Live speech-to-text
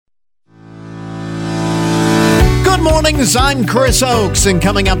Good mornings, I'm Chris Oakes, and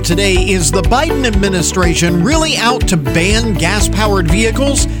coming up today, is the Biden administration really out to ban gas-powered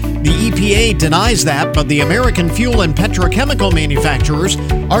vehicles? The EPA denies that, but the American fuel and petrochemical manufacturers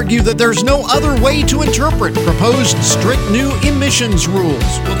argue that there's no other way to interpret proposed strict new emissions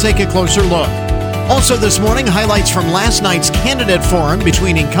rules. We'll take a closer look. Also this morning, highlights from last night's candidate forum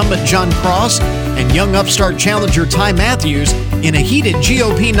between incumbent Jon Cross and young upstart challenger Ty Mathews in a heated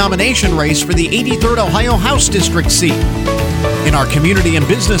GOP nomination race for the 83rd Ohio House District seat. In our community and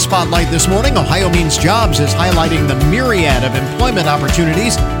business spotlight this morning, Ohio Means Jobs is highlighting the myriad of employment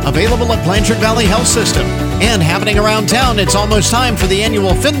opportunities available at Blanchard Valley Health System. And happening around town, it's almost time for the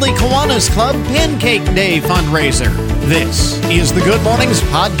annual Findlay Kiwanis Club Pancake Day fundraiser. This is the Good Mornings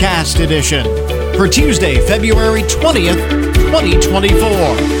Podcast Edition for Tuesday, February 20th,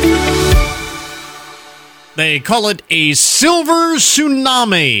 2024. They call it a silver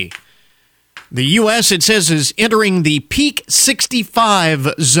tsunami. The U.S., it says, is entering the peak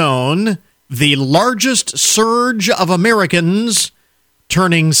 65 zone, the largest surge of Americans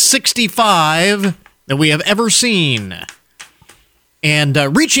turning 65 that we have ever seen. And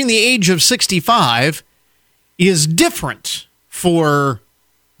reaching the age of 65 is different for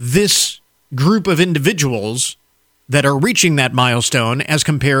this group of individuals that are reaching that milestone as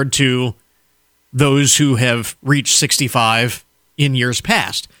compared to those who have reached 65 in years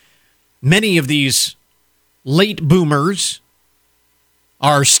past. Many of these late boomers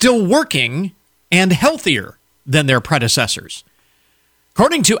are still working and healthier than their predecessors.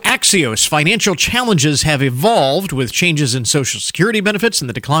 According to Axios, financial challenges have evolved with changes in Social Security benefits and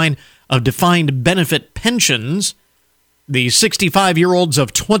the decline of defined benefit pensions. The 65-year-olds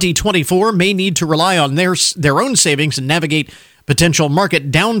of 2024 may need to rely on their own savings and navigate potential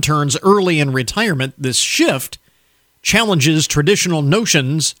market downturns early in retirement. This shift challenges traditional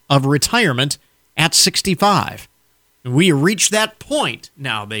notions of retirement at 65. We reach that point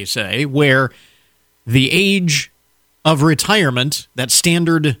now, they say, where the age of retirement, that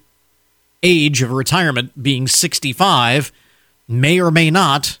standard age of retirement being 65, may or may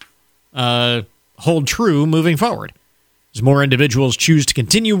not hold true moving forward, as more individuals choose to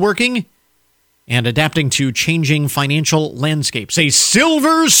continue working and adapting to changing financial landscapes. A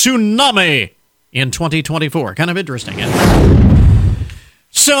silver tsunami in 2024. Kind of interesting,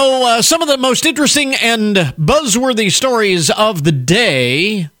 So, some of the most interesting and buzzworthy stories of the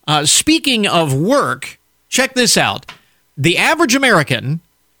day. Speaking of work, check this out. The average American,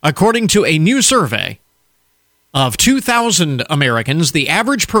 according to a new survey of 2,000 Americans, the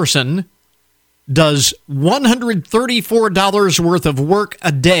average person does $134 worth of work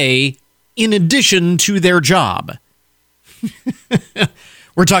a day in addition to their job.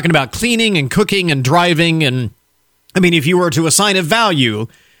 We're talking about cleaning and cooking and driving. And I mean, if you were to assign a value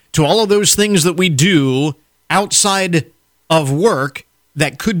to all of those things that we do outside of work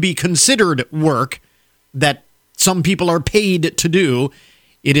that could be considered work that some people are paid to do,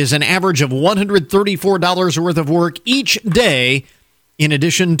 it is an average of $134 worth of work each day in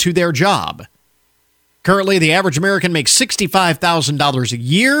addition to their job. Currently, the average American makes $65,000 a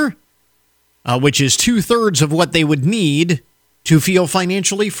year, which is 2/3 of what they would need to feel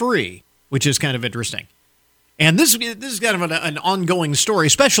financially free, which is kind of interesting. And this is kind of an ongoing story,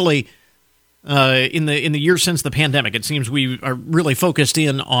 especially in the years since the pandemic. It seems we are really focused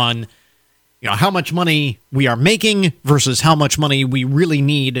in on how much money we are making versus how much money we really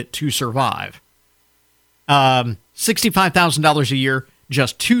need to survive. $65,000 a year,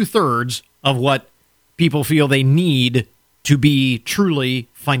 just 2/3 of what people feel they need to be truly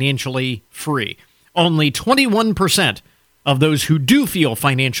financially free. Only 21% of those who do feel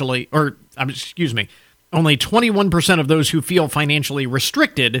financially, only 21% of those who feel financially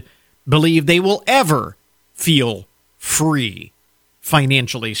restricted believe they will ever feel free,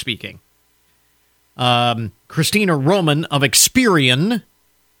 financially speaking. Christina Roman of Experian,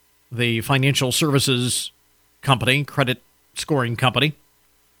 the financial services company, credit scoring company,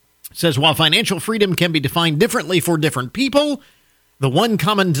 says, while financial freedom can be defined differently for different people, the one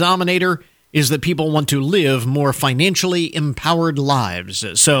common denominator is that people want to live more financially empowered lives.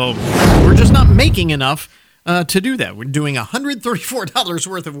 So we're just not making enough to do that. We're doing $134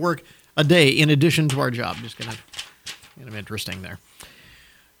 worth of work a day in addition to our job. Just kind of interesting there.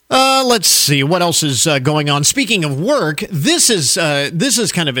 Let's see what else is going on. Speaking of work, this is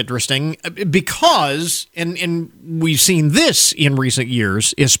kind of interesting because, and we've seen this in recent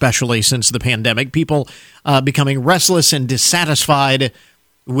years, especially since the pandemic, people becoming restless and dissatisfied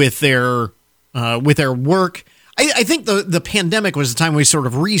with their work. I think the pandemic was the time we sort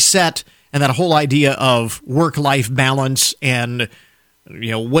of reset, and that whole idea of work-life balance and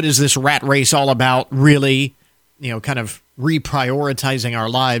what is this rat race all about really kind of reprioritizing our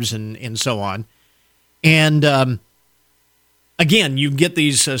lives and so on. And again, you get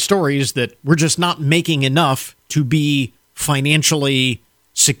these stories that we're just not making enough to be financially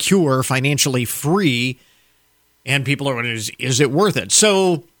secure, financially free, and people are wondering, is it worth it?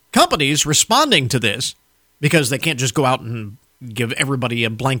 So companies responding to this, because they can't just go out and give everybody a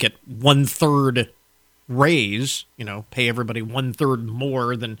blanket 1/3 raise, pay everybody 1/3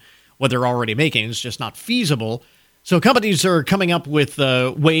 more than what they're already making. It's just not feasible. So companies are coming up with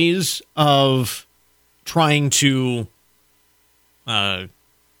ways of trying to, I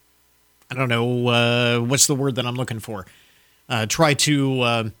don't know, what's the word that I'm looking for? Try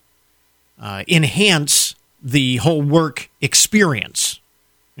to enhance the whole work experience.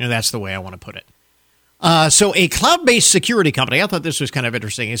 That's the way I want to put it. So a cloud-based security company, I thought this was kind of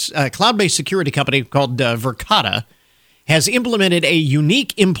interesting. It's a cloud-based security company called Verkada has implemented a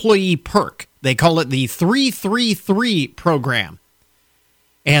unique employee perk. They call it the 333 program.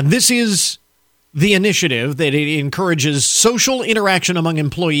 And this is the initiative that it encourages social interaction among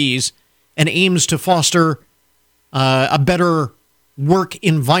employees and aims to foster a better work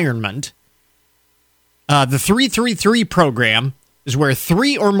environment. The 333 program is where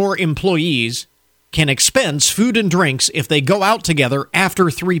 3 or more employees can expense food and drinks if they go out together after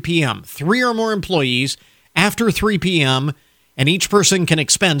 3 p.m. 3 or more employees after 3 p.m., and each person can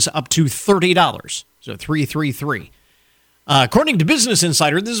expense up to $30. So 333. According to Business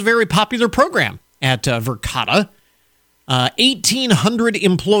Insider, this is a very popular program at Verkada. 1,800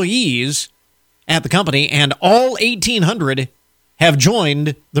 employees at the company, and all 1,800 have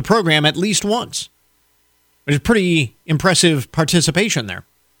joined the program at least once. There's pretty impressive participation there.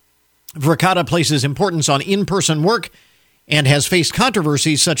 Verkada places importance on in-person work and has faced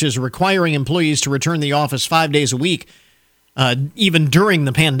controversies such as requiring employees to return to the office 5 days a week, even during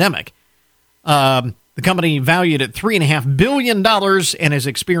the pandemic. The company, valued at $3.5 billion, and has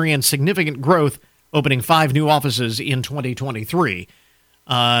experienced significant growth, opening 5 new offices in 2023.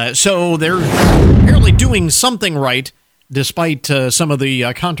 So they're apparently doing something right, despite some of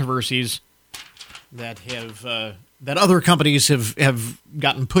the controversies that that other companies have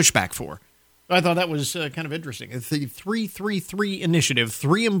gotten pushback for. So I thought that was kind of interesting. It's the 333 initiative.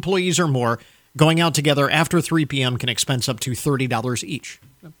 3 employees or more going out together after 3 p.m. can expense up to $30 each.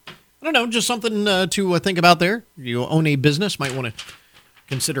 I don't know, just something to think about there. You own a business, might want to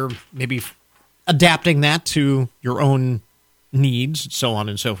consider maybe adapting that to your own needs, so on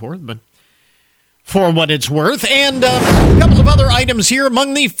and so forth. But for what it's worth. And a couple of other items here.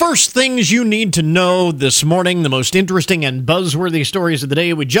 Among the first things you need to know this morning, the most interesting and buzzworthy stories of the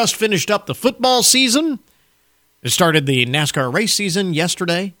day. We just finished up the football season. It started the NASCAR race season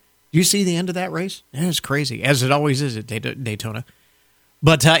yesterday. Do you see the end of that race? Yeah, it's crazy, as it always is at Daytona.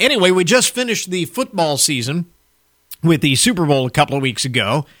 But anyway, we just finished the football season with the Super Bowl a couple of weeks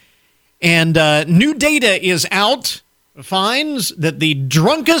ago. And new data is out. Finds that the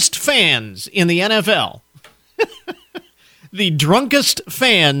drunkest fans in the NFL,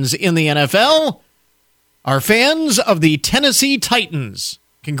 are fans of the Tennessee Titans.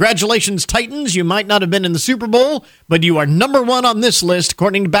 Congratulations, Titans. You might not have been in the Super Bowl, but you are number 1 on this list,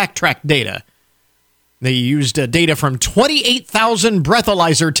 according to Backtrack data. They used data from 28,000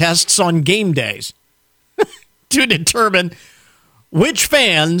 breathalyzer tests on game days to determine which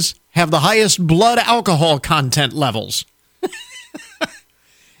fans have the highest blood alcohol content levels.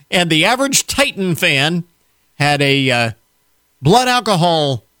 And the average Titan fan had a blood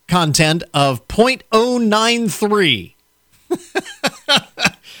alcohol content of 0.093.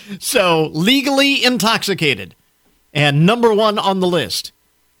 So legally intoxicated. And number 1 on the list.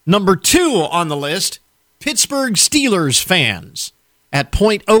 Number 2 on the list, Pittsburgh Steelers fans at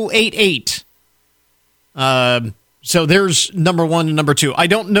 0.088. So there's number 1 and number 2. I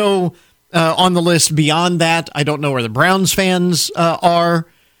don't know on the list beyond that. I don't know where the Browns fans are.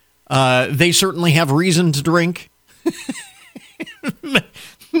 They certainly have reason to drink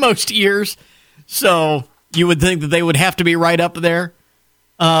most years. So you would think that they would have to be right up there.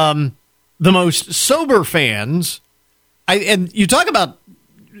 The most sober fans, and you talk about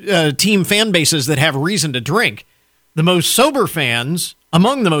team fan bases that have reason to drink. The most sober fans,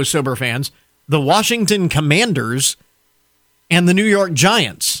 among the most sober fans, the Washington Commanders and the New York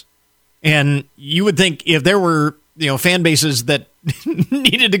Giants. And you would think if there were, fan bases that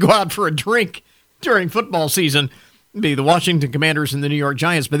needed to go out for a drink during football season, it'd be the Washington Commanders and the New York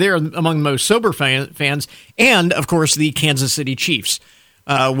Giants. But they're among the most sober fans. And, of course, the Kansas City Chiefs,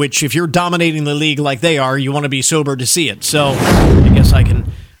 which if you're dominating the league like they are, you want to be sober to see it. So I guess I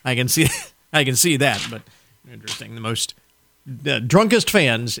can see that. But interesting, the most drunkest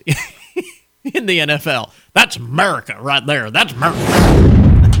fans in the NFL. That's America right there. That's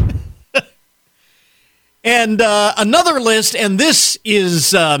America. And another list, and this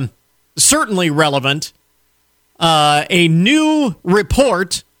is certainly relevant, a new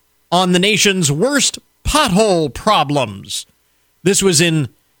report on the nation's worst pothole problems. This was in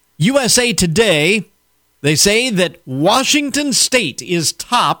USA Today. They say that Washington State is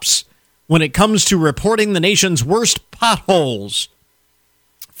tops when it comes to reporting the nation's worst potholes.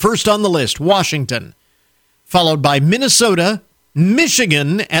 First on the list, Washington, followed by Minnesota,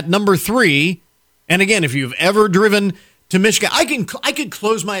 Michigan at number 3. And again, if you've ever driven to Michigan, I could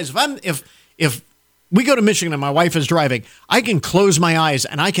close my eyes. If we go to Michigan and my wife is driving, I can close my eyes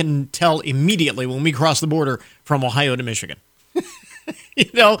and I can tell immediately when we cross the border from Ohio to Michigan.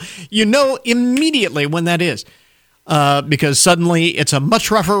 You know immediately when that is, because suddenly it's a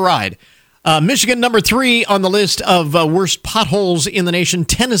much rougher ride. Michigan, number 3 on the list of worst potholes in the nation.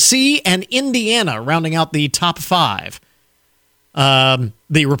 Tennessee and Indiana rounding out the top 5.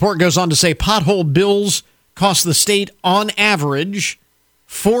 The report goes on to say pothole bills cost the state on average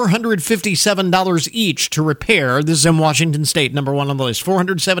 $457 each to repair. This is in Washington State, number 1 on the list.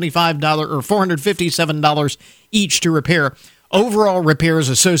 $475 or $457 each to repair. Overall repairs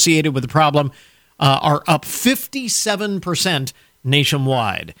associated with the problem are up 57%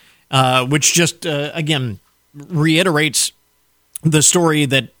 nationwide, which just, again, reiterates the story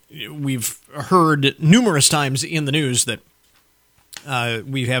that we've heard numerous times in the news that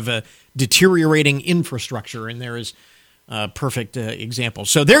we have a deteriorating infrastructure, and there is a perfect example.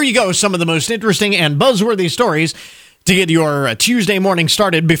 So there you go, some of the most interesting and buzzworthy stories to get your Tuesday morning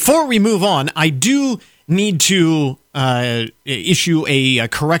started. Before we move on, I do need to issue a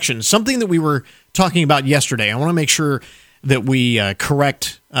correction, something that we were talking about yesterday. I want to make sure that we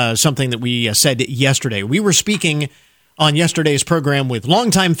correct something that we said yesterday. We were speaking on yesterday's program with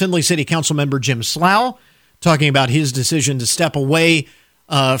longtime Findlay City Council member Jim Slough, talking about his decision to step away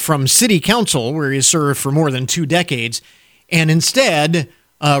from City Council, where he served for more than 2 decades, and instead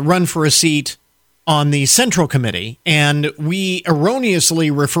run for a seat on the Central Committee. And we erroneously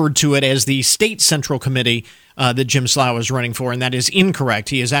referred to it as the State Central Committee that Jim Slough is running for, and that is incorrect.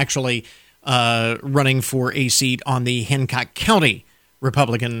 He is actually running for a seat on the Hancock County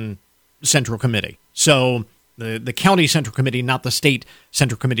Republican Central Committee. So the County Central Committee, not the State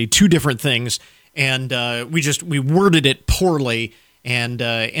Central Committee, 2 different things. And we worded it poorly and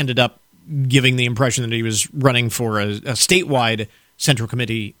ended up giving the impression that he was running for a statewide Central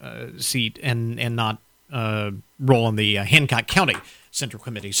Committee seat and not roll on the Hancock County Central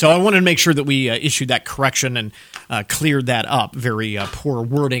Committee. So I wanted to make sure that we issued that correction and cleared that up. Very poor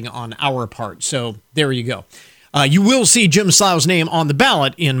wording on our part. So there you go. You will see Jim Slough's name on the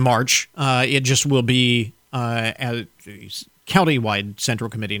ballot in March. It just will be as county-wide Central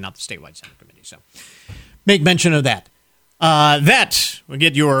Committee, not the statewide Central Committee. So make mention of that. That will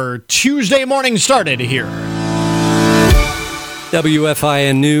get your Tuesday morning started here.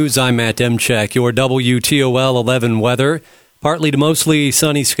 WFIN News, I'm Matt Demchek. Your WTOL 11 weather. Partly to mostly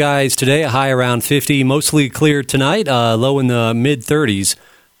sunny skies today, a high around 50. Mostly clear tonight, low in the mid-30s.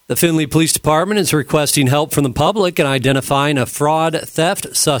 The Findlay Police Department is requesting help from the public in identifying a fraud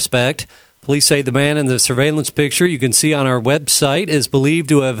theft suspect. Police say the man in the surveillance picture you can see on our website is believed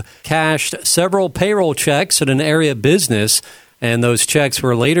to have cashed several payroll checks at an area business, and those checks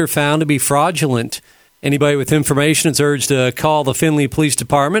were later found to be fraudulent. Anybody with information is urged to call the Findlay Police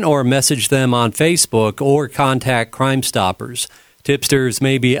Department or message them on Facebook or contact Crime Stoppers. Tipsters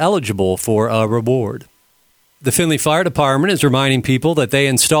may be eligible for a reward. The Findlay Fire Department is reminding people that they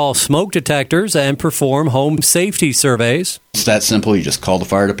install smoke detectors and perform home safety surveys. It's that simple. You just call the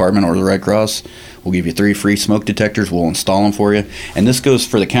fire department or the Red Cross. We'll give you 3 free smoke detectors. We'll install them for you. And this goes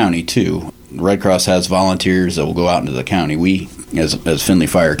for the county, too. The Red Cross has volunteers that will go out into the county. We, as Findlay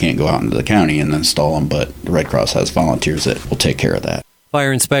Fire, can't go out into the county and install them, but the Red Cross has volunteers that will take care of that.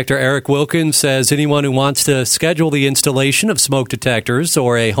 Fire Inspector Eric Wilkins says anyone who wants to schedule the installation of smoke detectors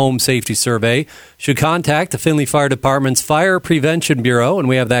or a home safety survey should contact the Findlay Fire Department's Fire Prevention Bureau, and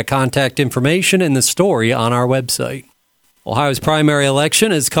we have that contact information in the story on our website. Ohio's primary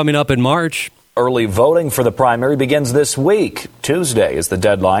election is coming up in March. Early voting for the primary begins this week. Tuesday is the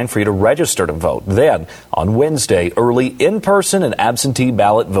deadline for you to register to vote. Then, on Wednesday, early in-person and absentee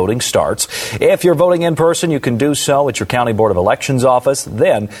ballot voting starts. If you're voting in person, you can do so at your County Board of Elections office.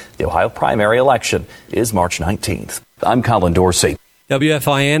 Then, the Ohio primary election is March 19th. I'm Colin Dorsey.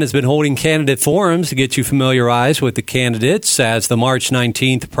 WFIN has been holding candidate forums to get you familiarized with the candidates as the March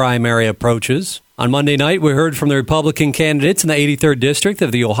 19th primary approaches. On Monday night, we heard from the Republican candidates in the 83rd District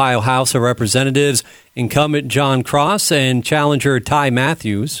of the Ohio House of Representatives, incumbent Jon Cross and challenger Ty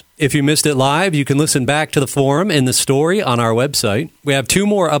Mathews. If you missed it live, you can listen back to the forum in the story on our website. We have 2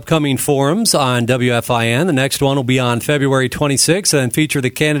 more upcoming forums on WFIN. The next one will be on February 26th and feature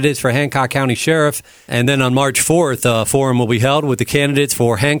the candidates for Hancock County Sheriff. And then on March 4th, a forum will be held with the candidates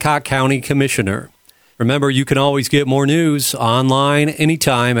for Hancock County Commissioner. Remember, you can always get more news online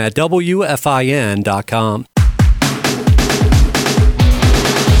anytime at WFIN.com.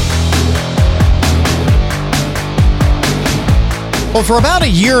 Well, for about a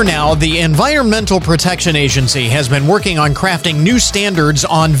year now, the Environmental Protection Agency has been working on crafting new standards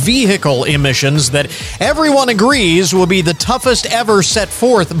on vehicle emissions that everyone agrees will be the toughest ever set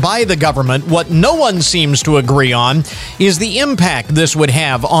forth by the government. What no one seems to agree on is the impact this would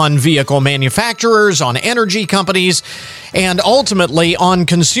have on vehicle manufacturers, on energy companies, and ultimately on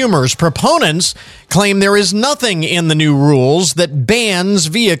consumers. Proponents claim there is nothing in the new rules that bans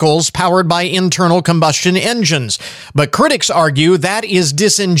vehicles powered by internal combustion engines. But critics argue that is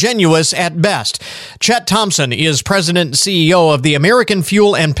disingenuous at best. Chet Thompson is president and CEO of the American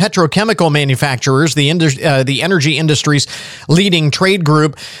Fuel and Petrochemical Manufacturers, the energy industry's leading trade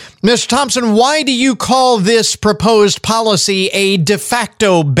group. Mr. Thompson, why do you call this proposed policy a de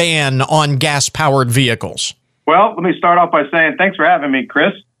facto ban on gas-powered vehicles? Well, let me start off by saying thanks for having me,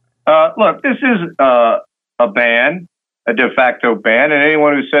 Chris. Look, this is a ban, a de facto ban, and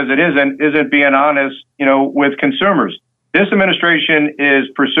anyone who says it isn't being honest, with consumers. This administration is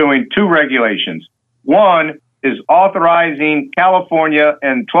pursuing 2 regulations. One is authorizing California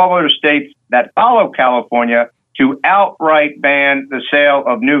and 12 other states that follow California to outright ban the sale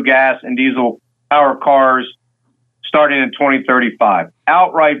of new gas and diesel power cars starting in 2035.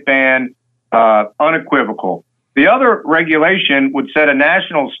 Outright ban, unequivocal. The other regulation would set a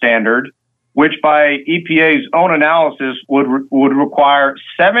national standard, which by EPA's own analysis would require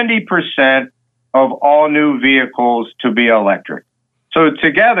 70% of all new vehicles to be electric. So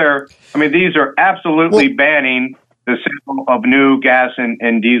together, these are absolutely banning the sale of new gas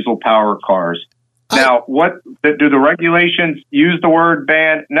and diesel power cars. Now, do the regulations use the word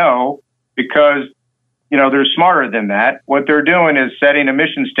ban? No, because, they're smarter than that. What they're doing is setting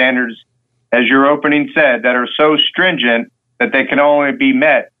emission standards, as your opening said, that are so stringent that they can only be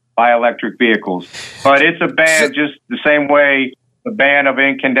met by electric vehicles. But it's a ban just the same way the ban of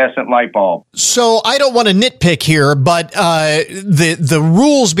incandescent light bulb. So I don't want to nitpick here, but the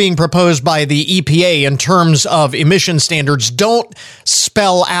rules being proposed by the EPA in terms of emission standards don't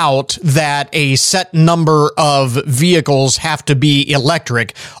spell out that a set number of vehicles have to be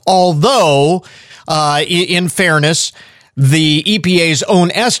electric, although, in fairness, the EPA's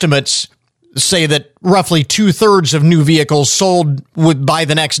own estimates say that roughly 2/3 of new vehicles sold by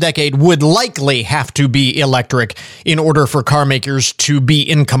the next decade would likely have to be electric in order for car makers to be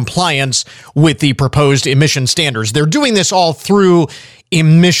in compliance with the proposed emission standards. They're doing this all through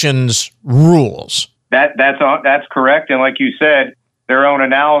emissions rules. That's correct. And like you said, their own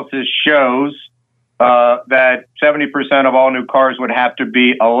analysis shows that 70% of all new cars would have to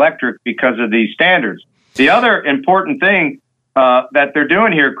be electric because of these standards. The other important thing that they're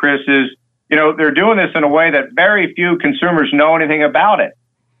doing here, Chris, is they're doing this in a way that very few consumers know anything about it.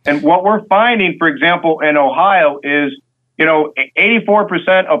 And what we're finding, for example, in Ohio is,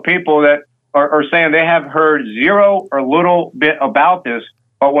 84% of people that are saying they have heard zero or little bit about this.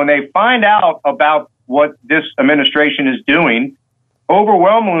 But when they find out about what this administration is doing,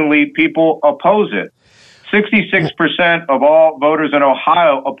 overwhelmingly people oppose it. 66% of all voters in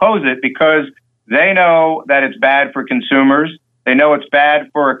Ohio oppose it because they know that it's bad for consumers. They know it's bad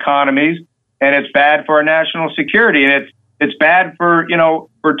for economies. And it's bad for our national security, and it's bad for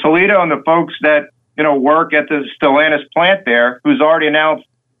for Toledo and the folks that work at the Stellantis plant there, who's already announced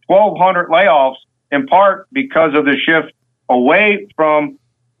 1,200 layoffs in part because of the shift away from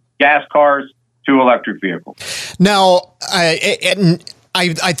gas cars to electric vehicles. Now,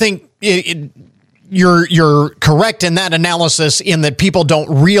 I think you're correct in that analysis in that people don't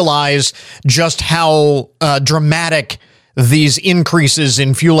realize just how dramatic these increases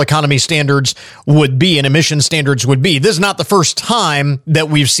in fuel economy standards would be and emission standards would be. This is not the first time that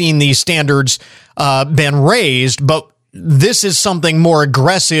we've seen these standards been raised, but this is something more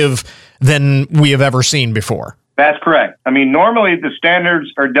aggressive than we have ever seen before. That's correct. Normally the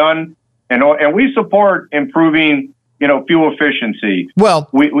standards are done, and we support improving, fuel efficiency. Well,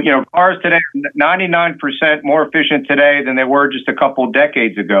 cars today are 99% more efficient today than they were just a couple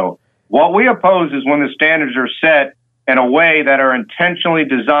decades ago. What we oppose is when the standards are set in a way that are intentionally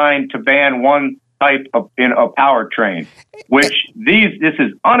designed to ban one type of in a powertrain, which this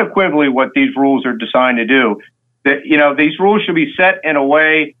is unequivocally what these rules are designed to do. That, these rules should be set in a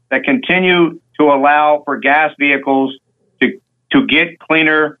way that continue to allow for gas vehicles to get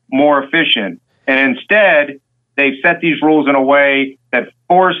cleaner, more efficient. And instead, they've set these rules in a way that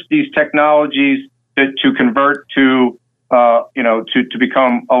force these technologies to convert to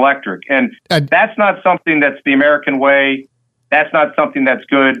become electric. And that's not something that's the American way. That's not something that's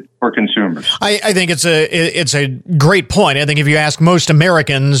good for consumers. I think it's a great point. I think if you ask most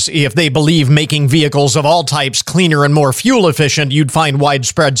Americans if they believe making vehicles of all types cleaner and more fuel efficient, you'd find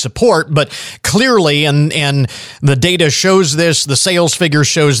widespread support. But clearly, and the data shows this, the sales figure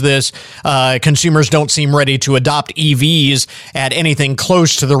shows this, consumers don't seem ready to adopt EVs at anything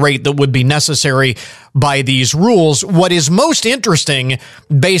close to the rate that would be necessary by these rules. What is most interesting,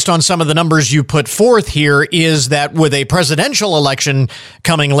 based on some of the numbers you put forth here, is that with a presidential election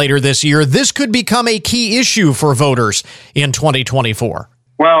coming later this year, this could become a key issue for voters in 2024.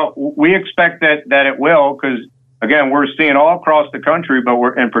 Well, we expect that it will, because, again, we're seeing all across the country, but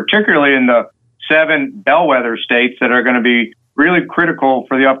and particularly in the 7 bellwether states that are going to be really critical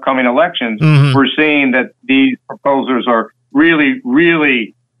for the upcoming elections, we're seeing that these proposals are really,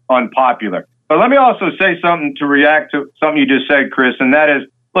 really unpopular. But let me also say something to react to something you just said, Chris, and that is,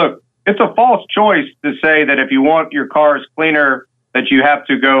 look, it's a false choice to say that if you want your cars cleaner, that you have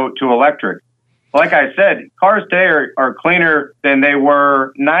to go to electric. Like I said, cars today are cleaner than they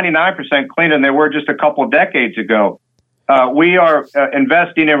were, 99% cleaner than they were just a couple of decades ago. We are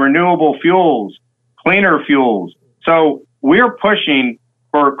investing in renewable fuels, cleaner fuels. So we're pushing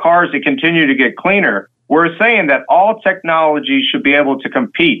for cars to continue to get cleaner. We're saying that all technology should be able to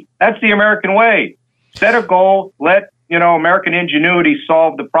compete. That's the American way. Set a goal, let American ingenuity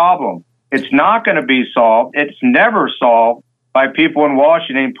solve the problem. It's not going to be solved. It's never solved by people in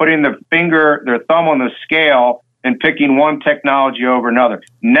Washington putting their thumb on the scale and picking one technology over another.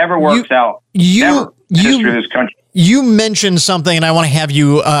 Never works out. Never in the history of this country. You mentioned something, and I want to have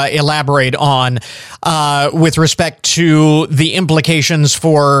you elaborate on with respect to the implications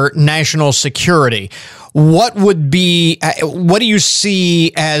for national security. What do you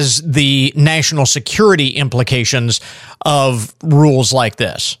see as the national security implications of rules like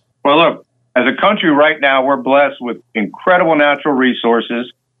this? Well, look, as a country right now, we're blessed with incredible natural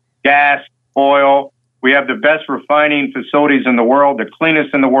resources, gas, oil. We have the best refining facilities in the world, the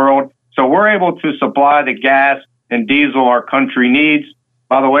cleanest in the world. So we're able to supply the gas and diesel our country needs.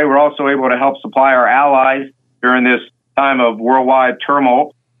 By the way, we're also able to help supply our allies during this time of worldwide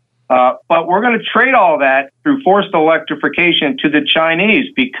turmoil. But we're going to trade all that through forced electrification to the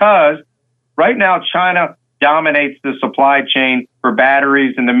Chinese, because right now China dominates the supply chain for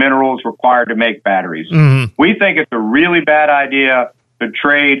batteries and the minerals required to make batteries. We think it's a really bad idea to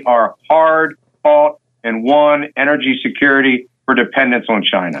trade our hard-fought and won energy security for dependence on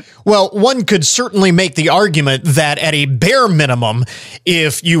China. Well, one could certainly make the argument that at a bare minimum,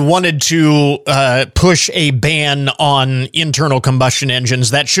 if you wanted to push a ban on internal combustion engines,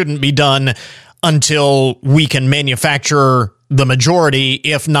 that shouldn't be done until we can manufacture the majority,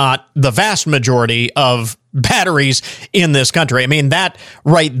 if not the vast majority, of batteries in this country. I mean, that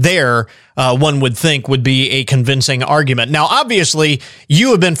right there, one would think would be a convincing argument. Now, obviously,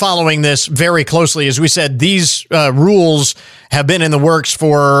 you have been following this very closely. As we said, these rules have been in the works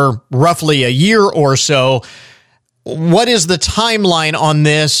for roughly a year or so. What is the timeline on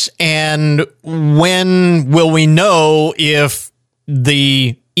this, and when will we know if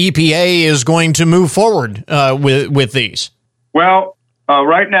the EPA is going to move forward with these? Well,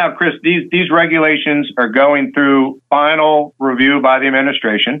 right now, Chris, these regulations are going through final review by the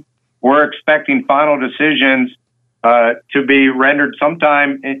administration. We're expecting final decisions to be rendered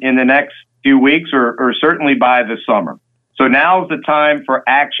sometime in the next few weeks, or certainly by the summer. So now's the time for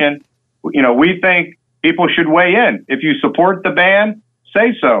action. We think people should weigh in. If you support the ban,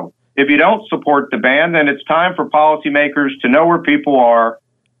 say so. If you don't support the ban, then it's time for policymakers to know where people are.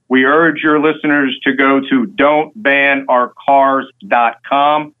 We urge your listeners to go to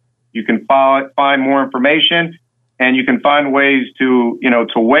don'tbanourcars.com. You can find more information, and you can find ways to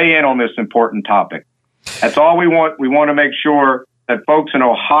weigh in on this important topic. That's all we want. We want to make sure that folks in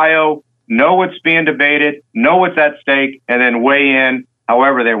Ohio know what's being debated, know what's at stake, and then weigh in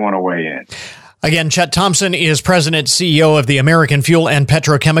however they want to weigh in. Again, Chet Thompson is President CEO of the American Fuel and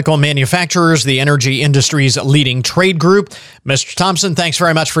Petrochemical Manufacturers, the energy industry's leading trade group. Mr. Thompson, thanks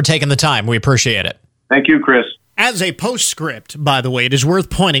very much for taking the time. We appreciate it. Thank you, Chris. As a postscript, by the way, it is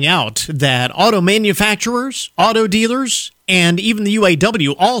worth pointing out that auto manufacturers, auto dealers, and even the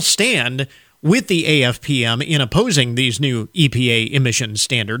UAW all stand with the AFPM in opposing these new EPA emission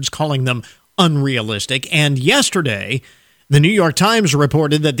standards, calling them unrealistic. And yesterday, the New York Times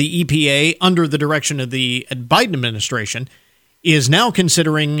reported that the EPA, under the direction of the Biden administration, is now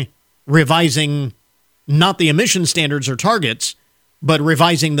considering revising not the emission standards or targets, but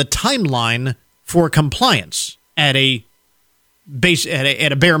revising the timeline for compliance at a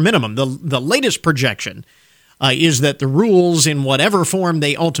bare minimum. The latest projection is that the rules, in whatever form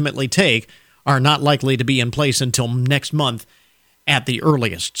they ultimately take, are not likely to be in place until next month at the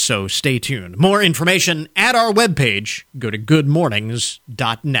earliest. So stay tuned. More information at our webpage. Go to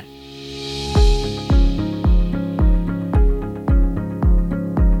goodmornings.net.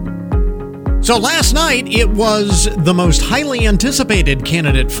 So last night, it was the most highly anticipated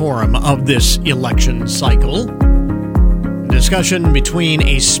candidate forum of this election cycle.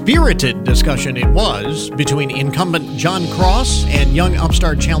 A spirited discussion it was, between incumbent Jon Cross and young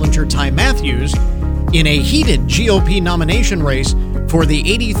upstart challenger Ty Mathews in a heated GOP nomination race for the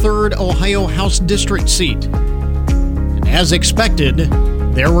 83rd Ohio House District seat. And as expected,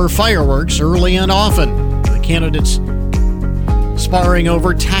 there were fireworks early and often. The candidates sparring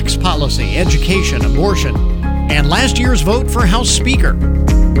over tax policy, education, abortion, and last year's vote for House Speaker.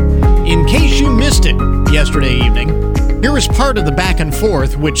 In case you missed it yesterday evening, here is part of the back and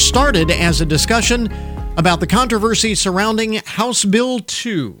forth, which started as a discussion about the controversy surrounding House Bill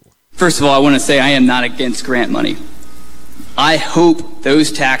 2. First of all, I want to say I am not against grant money. I hope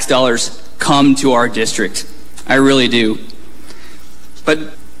those tax dollars come to our district. I really do.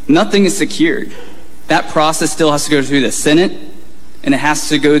 But nothing is secured. That process still has to go through the Senate, and it has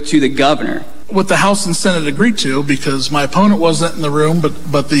to go to the governor. What the House and Senate agreed to, because my opponent wasn't in the room,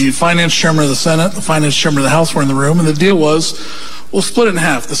 but the finance chairman of the Senate, the finance chairman of the House were in the room, and the deal was we'll split it in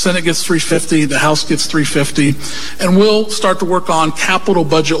half. The Senate gets $350, the House gets $350, and we'll start to work on capital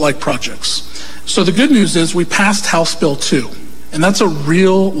budget-like projects. So the good news is we passed House Bill 2, and that's a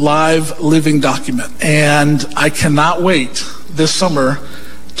real, live, living document. And I cannot wait this summer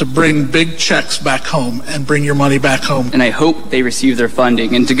to bring big checks back home and bring your money back home. And I hope they receive their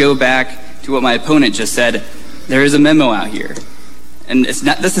funding. And to go back to what my opponent just said, there is a memo out here. And this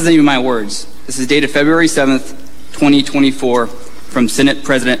isn't even my words. This is dated February 7th, 2024, from Senate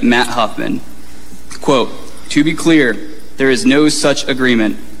President Matt Huffman. Quote, "To be clear, there is no such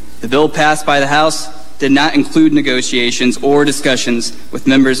agreement. The bill passed by the House did not include negotiations or discussions with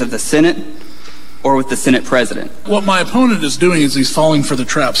members of the Senate or with the Senate President." What my opponent is doing is he's falling for the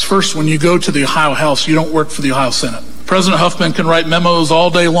traps. First, when you go to the Ohio House, you don't work for the Ohio Senate. President Huffman can write memos all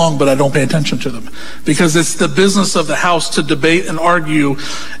day long, but I don't pay attention to them because it's the business of the House to debate and argue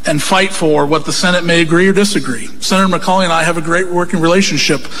and fight for what the Senate may agree or disagree. Senator McCauley and I have a great working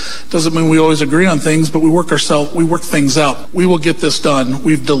relationship. Doesn't mean we always agree on things, but we work things out. We will get this done.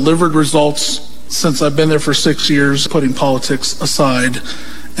 We've delivered results since I've been there for 6 years, putting politics aside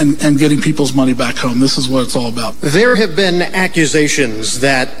and getting people's money back home. This is what it's all about. There have been accusations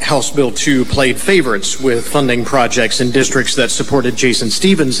that House Bill 2 played favorites with funding projects in districts that supported Jason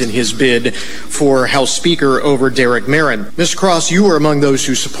Stephens in his bid for House Speaker over Derek Merrin. Mr. Cross, you were among those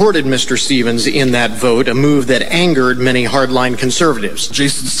who supported Mr. Stephens in that vote, a move that angered many hardline conservatives.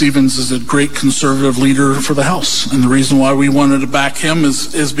 Jason Stephens is a great conservative leader for the House, and the reason why we wanted to back him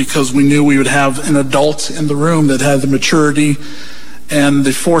is because we knew we would have an adult in the room that had the maturity and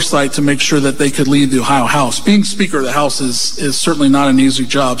the foresight to make sure that they could lead the Ohio House. Being Speaker of the House is certainly not an easy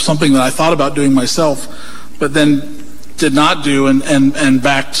job, something that I thought about doing myself, but then did not do and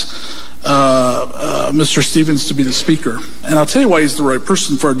backed Mr. Stephens to be the Speaker. And I'll tell you why he's the right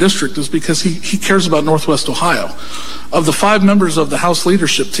person for our district is because he cares about Northwest Ohio. Of the 5 members of the House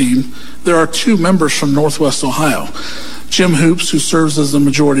leadership team, there are 2 members from Northwest Ohio. Jim Hoops, who serves as the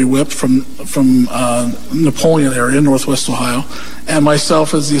majority whip from Napoleon area, Northwest Ohio, and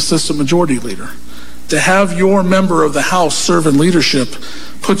myself as the assistant majority leader. To have your member of the House serve in leadership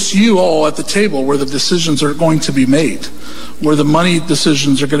puts you all at the table where the decisions are going to be made, where the money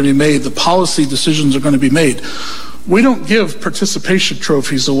decisions are going to be made, the policy decisions are going to be made. We don't give participation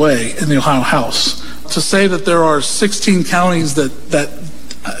trophies away in the Ohio House. To say that there are 16 counties that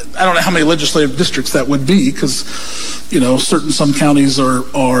I don't know how many legislative districts that would be because, some counties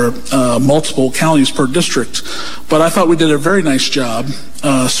are multiple counties per district. But I thought we did a very nice job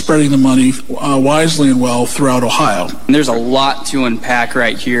spreading the money wisely and well throughout Ohio. And there's a lot to unpack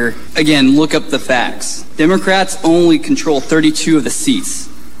right here. Again, look up the facts. Democrats only control 32 of the seats,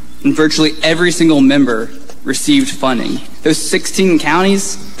 and virtually every single member received funding. Those 16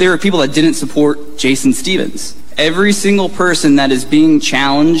 counties, there were people that didn't support Jason Stephens. Every single person that is being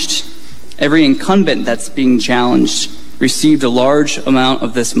challenged, every incumbent that's being challenged, received a large amount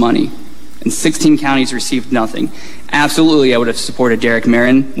of this money. and 16 counties received nothing. Absolutely, I would have supported Derek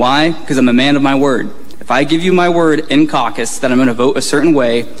Marin. Why? Because I'm a man of my word. If I give you my word in caucus that I'm going to vote a certain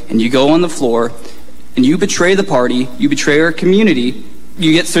way, and you go on the floor, and you betray the party, you betray our community,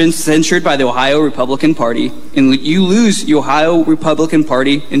 you get censured by the Ohio Republican Party, and you lose the Ohio Republican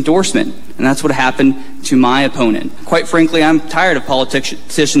Party endorsement. And that's what happened to my opponent. Quite frankly, I'm tired of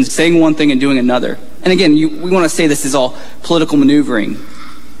politicians saying one thing and doing another. And again, we want to say this is all political maneuvering.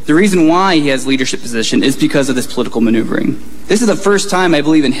 The reason why he has leadership position is because of this political maneuvering. This is the first time, I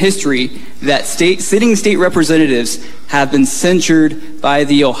believe, in history that sitting state representatives have been censured by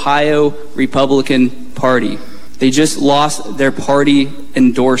the Ohio Republican Party. They just lost their party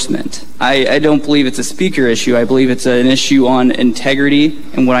endorsement. I don't believe it's a speaker issue. I believe it's an issue on integrity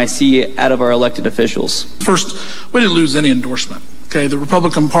and what I see out of our elected officials. First, we didn't lose any endorsement. Okay, the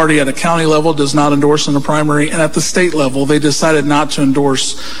Republican Party at a county level does not endorse in the primary, and at the state level, they decided not to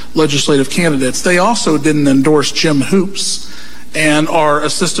endorse legislative candidates. They also didn't endorse Jim Hoops and our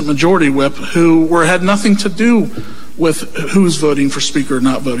assistant majority whip, who had nothing to do with who's voting for speaker or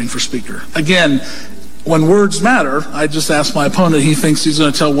not voting for speaker. Again, when words matter, I just asked my opponent, he thinks he's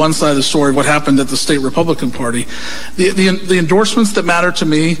going to tell one side of the story of what happened at the state Republican Party. The endorsements that matter to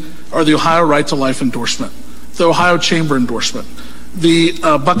me are the Ohio Right to Life endorsement, the Ohio Chamber endorsement, the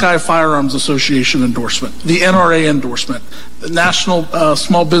Buckeye Firearms Association endorsement, the NRA endorsement, the National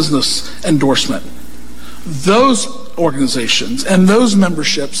Small Business endorsement. Those organizations and those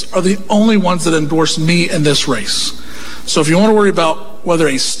memberships are the only ones that endorse me in this race. So if you want to worry about whether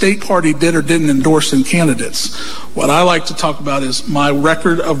a state party did or didn't endorse in candidates, what I like to talk about is my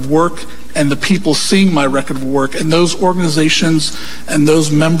record of work and the people seeing my record of work and those organizations and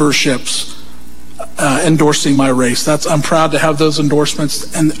those memberships endorsing my race. I'm proud to have those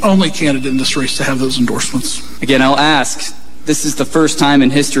endorsements and the only candidate in this race to have those endorsements. Again, I'll ask, this is the first time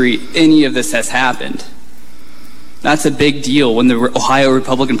in history any of this has happened. That's a big deal when the Ohio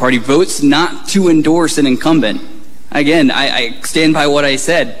Republican Party votes not to endorse an incumbent. Again, I stand by what I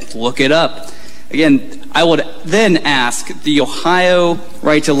said. Look it up. Again, I would then ask the Ohio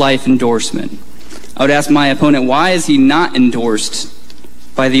Right to Life endorsement. I would ask my opponent, why is he not endorsed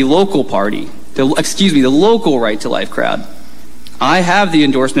by the local party? The local Right to Life crowd. I have the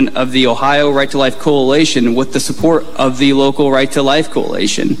endorsement of the Ohio Right to Life Coalition with the support of the local Right to Life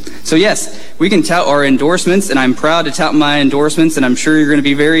Coalition. So yes, we can tout our endorsements, and I'm proud to tout my endorsements, and I'm sure you're going to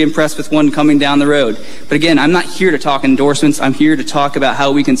be very impressed with one coming down the road. But again, I'm not here to talk endorsements. I'm here to talk about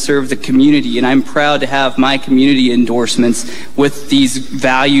how we can serve the community, and I'm proud to have my community endorsements with these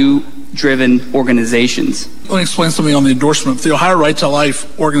value-driven organizations. Let me explain something on the endorsement. The Ohio Right to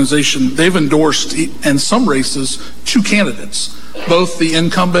Life organization, they've endorsed in some races 2 candidates, both the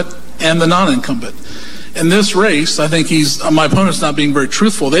incumbent and the non-incumbent. In this race, I think my opponent's not being very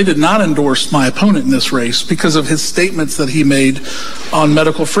truthful. They did not endorse my opponent in this race because of his statements that he made on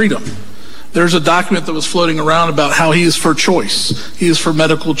medical freedom. There's a document that was floating around about how he is for choice. He is for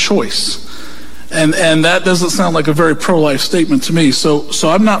medical choice. And that doesn't sound like a very pro-life statement to me. So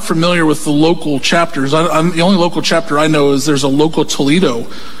I'm not familiar with the local chapters. The only local chapter I know is there's a local Toledo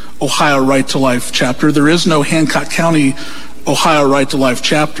Ohio Right to Life chapter. There is no Hancock County Ohio Right to Life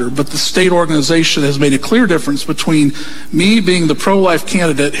chapter, but the state organization has made a clear difference between me being the pro-life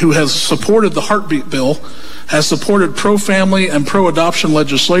candidate who has supported the heartbeat bill, has supported pro-family and pro-adoption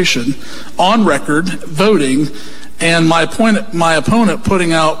legislation on record, voting, and my opponent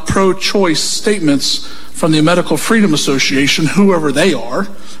putting out pro-choice statements from the Medical Freedom Association, whoever they are,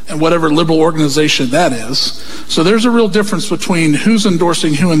 and whatever liberal organization that is. So there's a real difference between who's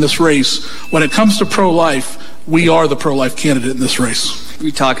endorsing who in this race. When it comes to pro-life, we are the pro-life candidate in this race.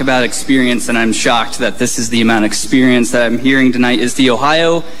 We talk about experience, and I'm shocked that this is the amount of experience that I'm hearing tonight is the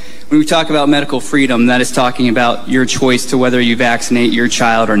Ohio. When we talk about medical freedom, that is talking about your choice to whether you vaccinate your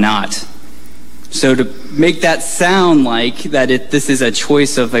child or not. So to make that sound like that this is a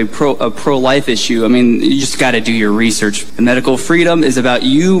choice of a pro-life issue, I mean, you just got to do your research. The medical freedom is about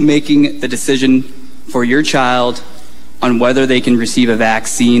you making the decision for your child on whether they can receive a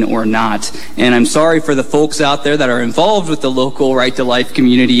vaccine or not. And I'm sorry for the folks out there that are involved with the local Right to Life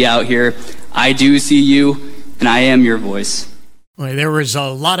community out here. I do see you, and I am your voice. Well, there was a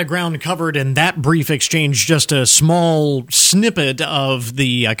lot of ground covered in that brief exchange, just a small snippet of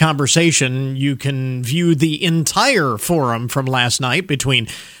the conversation. You can view the entire forum from last night between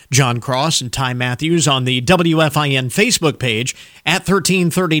Jon Cross and Ty Mathews on the WFIN Facebook page at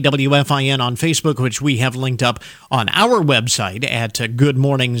 1330 WFIN on Facebook, which we have linked up on our website at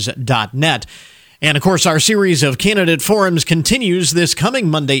goodmornings.net. And, of course, our series of candidate forums continues this coming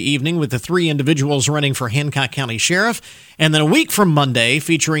Monday evening with the 3 individuals running for Hancock County Sheriff, and then a week from Monday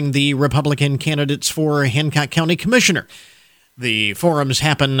featuring the Republican candidates for Hancock County Commissioner. The forums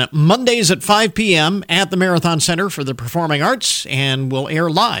happen Mondays at 5 p.m. at the Marathon Center for the Performing Arts and will air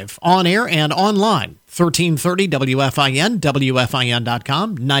live, on air and online. 1330 WFIN,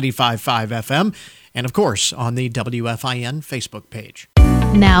 WFIN.com, 95.5 FM, and, of course, on the WFIN Facebook page.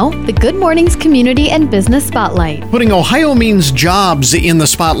 Now, the Good Mornings Community and Business Spotlight. Putting Ohio Means Jobs in the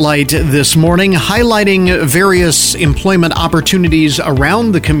spotlight this morning, highlighting various employment opportunities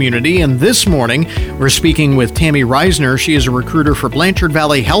around the community. And this morning, we're speaking with Tammy Reisner. She is a recruiter for Blanchard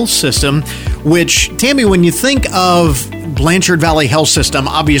Valley Health System, which, Tammy, when you think of Blanchard Valley Health System,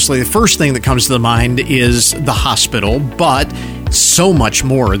 obviously the first thing that comes to the mind is the hospital, but so much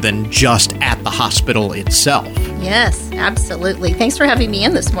more than just at the hospital itself. Yes, absolutely. Thanks for having me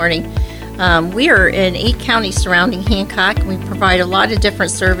in this morning. We are in 8 counties surrounding Hancock. We provide a lot of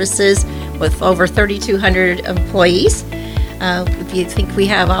different services with over 3,200 employees. If you think we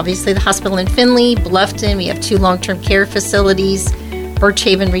have, obviously, the hospital in Findlay, Bluffton. We have 2 long-term care facilities,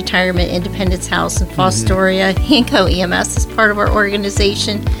 Birchhaven Retirement Independence House in Fostoria. Hanco EMS is part of our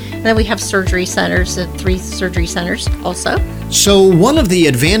organization. And then we have surgery centers, 3 surgery centers also. So one of the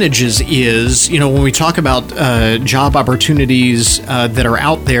advantages is, when we talk about job opportunities that are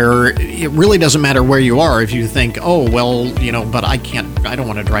out there, it really doesn't matter where you are. If you think, but I don't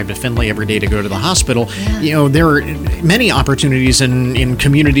want to drive to Findlay every day to go to the hospital. Yeah. There are many opportunities in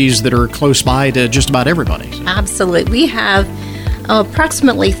communities that are close by to just about everybody. Absolutely. We have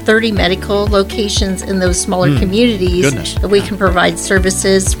approximately 30 medical locations in those smaller communities. Goodness. That we can provide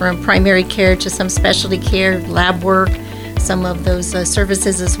services from primary care to some specialty care, lab work, some of those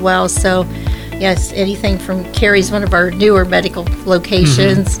services as well. So, yes, anything from Cary's one of our newer medical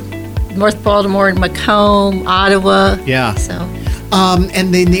locations, North Baltimore and Macomb, Ottawa. Yeah. So.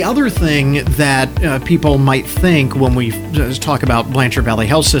 And then the other thing that people might think when we talk about Blanchard Valley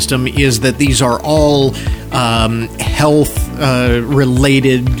Health System is that these are all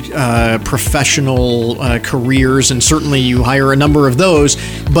health-related professional careers, and certainly you hire a number of those,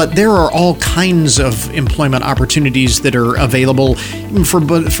 but there are all kinds of employment opportunities that are available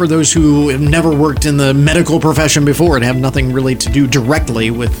for those who have never worked in the medical profession before and have nothing really to do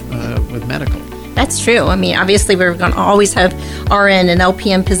directly with medical. That's true. I mean, obviously, we're going to always have RN and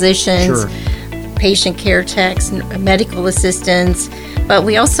LPN positions, patient care techs, medical assistants, but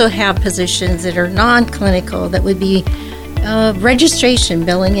we also have positions that are non-clinical that would be registration,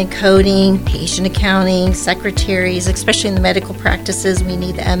 billing and coding, patient accounting, secretaries, especially in the medical practices. We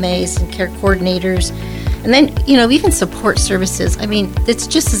need the MAs and care coordinators. And then, even support services. I mean, it's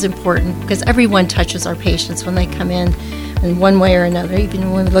just as important because everyone touches our patients when they come in one way or another.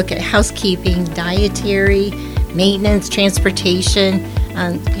 Even when we look at housekeeping, dietary, maintenance, transportation,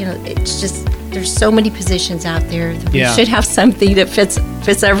 it's just, there's so many positions out there that we should have something that fits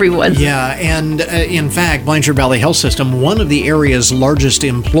everyone. Yeah, and in fact, Blanchard Valley Health System, one of the area's largest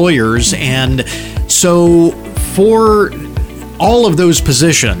employers, and so for all of those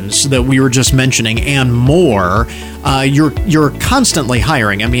positions that we were just mentioning and more, you're constantly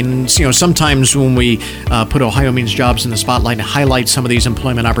hiring. I mean, sometimes when we put Ohio Means Jobs in the spotlight and highlight some of these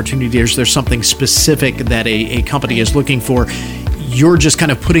employment opportunities, there's something specific that a company is looking for. You're just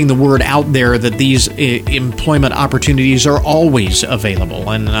kind of putting the word out there that these employment opportunities are always available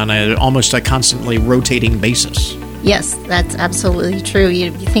and on almost a constantly rotating basis. Yes, that's absolutely true.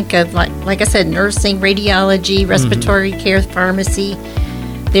 You think of, like I said, nursing, radiology, respiratory care, pharmacy.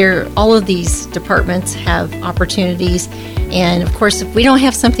 All of these departments have opportunities. And, of course, if we don't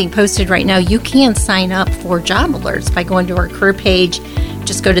have something posted right now, you can sign up for job alerts by going to our career page.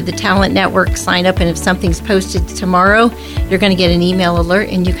 Just go to the Talent Network, sign up, and if something's posted tomorrow, you're going to get an email alert,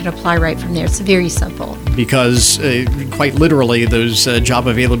 and you can apply right from there. It's very simple. Because, quite literally, those job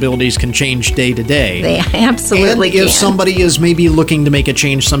availabilities can change day to day. They absolutely can. And if somebody is maybe looking to make a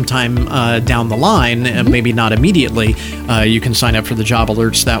change sometime down the line, maybe not immediately, you can sign up for the job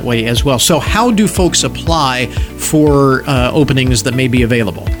alerts that way as well. So how do folks apply for openings that may be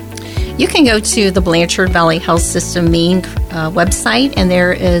available? You can go to the Blanchard Valley Health System main website, and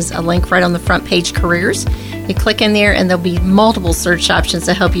there is a link right on the front page, Careers. You click in there, and there'll be multiple search options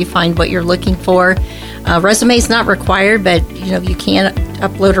to help you find what you're looking for. Resume is not required, but you can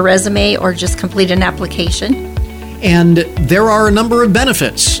upload a resume or just complete an application. And there are a number of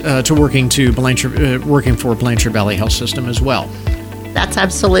benefits to working for Blanchard Valley Health System as well. That's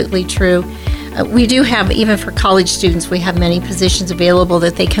absolutely true. We do have, even for college students, we have many positions available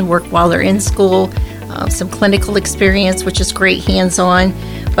that they can work while they're in school. Some clinical experience, which is great, hands-on.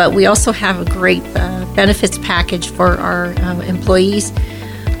 But we also have a great benefits package for our employees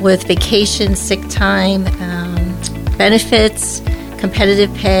with vacation, sick time, benefits,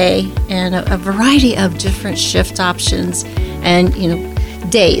 competitive pay, and a variety of different shift options and,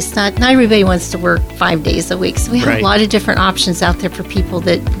 days. Not everybody wants to work 5 days a week, so we have a lot of different options out there for people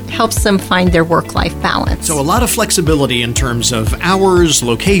that helps them find their work-life balance. So a lot of flexibility in terms of hours,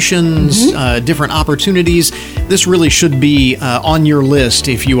 locations, different opportunities. This really should be on your list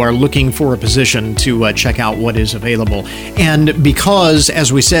if you are looking for a position to check out what is available. And because,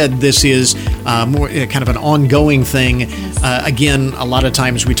 as we said, this is more kind of an ongoing thing, again, a lot of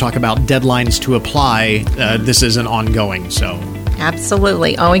times we talk about deadlines to apply. This is an ongoing, so...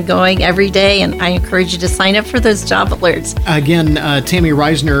 Absolutely. Ongoing every day, and I encourage you to sign up for those job alerts. Again, Tammy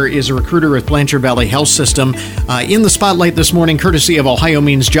Reisner is a recruiter at Blanchard Valley Health System. In the spotlight this morning, courtesy of Ohio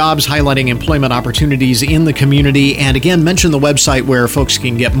Means Jobs, highlighting employment opportunities in the community. And again, mention the website where folks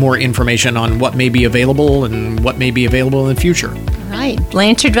can get more information on what may be available and what may be available in the future. Right.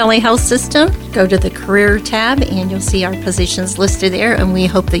 Blanchard Valley Health System. Go to the career tab, and you'll see our positions listed there, and we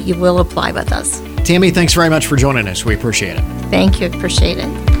hope that you will apply with us. Tammy, thanks very much for joining us. We appreciate it. Thank you. Appreciate it.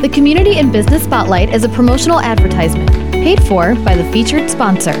 The Community and Business Spotlight is a promotional advertisement paid for by the featured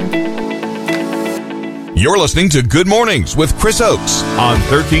sponsor. You're listening to Good Mornings with Chris Oakes on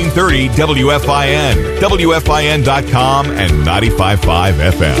 1330 WFIN, WFIN.com, and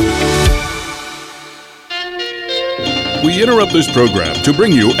 95.5 FM. We interrupt this program to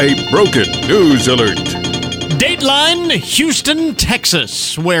bring you a broken news alert. Dateline, Houston,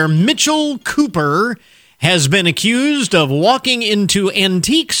 Texas, where Mitchell Cooper has been accused of walking into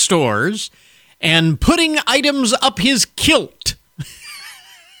antique stores and putting items up his kilt.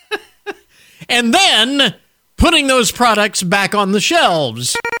 And then putting those products back on the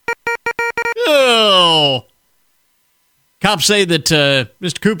shelves. Oh. Cops say that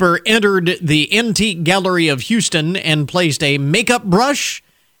Mr. Cooper entered the Antique Gallery of Houston and placed a makeup brush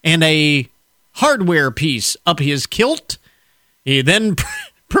and a hardware piece up his kilt. He then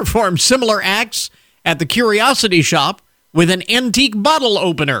performed similar acts at the Curiosity Shop with an antique bottle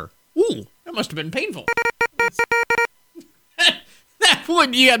opener. Ooh, that must have been painful.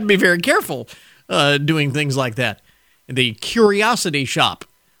 You had to be very careful doing things like that. The Curiosity Shop. A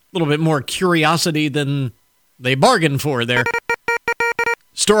little bit more curiosity than they bargained for there.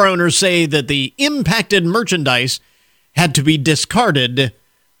 Store owners say that the impacted merchandise had to be discarded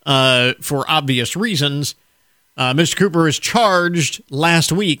for obvious reasons. Mr. Cooper was charged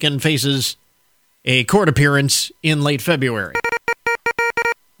last week and faces a court appearance in late February.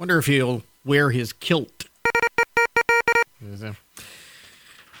 Wonder if he'll wear his kilt.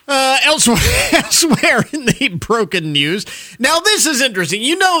 Elsewhere in the broken news. Now, this is interesting.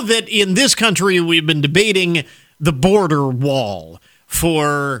 You know that in this country, we've been debating the border wall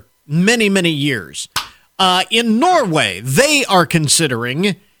for many, many years. In Norway, they are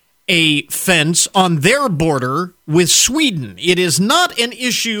considering a fence on their border with Sweden. It is not an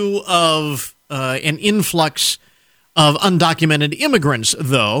issue of an influx of undocumented immigrants,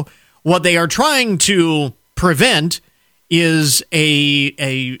 though. What they are trying to prevent is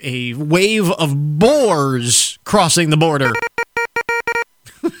a wave of boars crossing the border.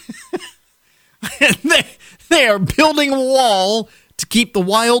 They are building a wall to keep the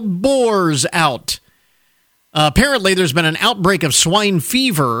wild boars out. Apparently, there's been an outbreak of swine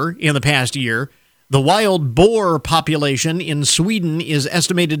fever in the past year. The wild boar population in Sweden is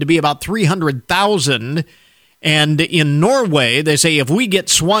estimated to be about 300,000. And in Norway, they say if we get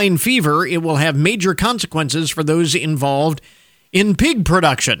swine fever, it will have major consequences for those involved in pig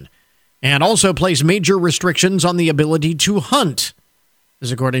production and also place major restrictions on the ability to hunt. This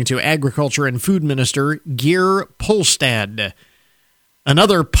is according to Agriculture and Food Minister Geir Polstad.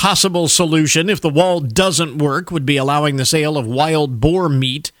 Another possible solution, if the wall doesn't work, would be allowing the sale of wild boar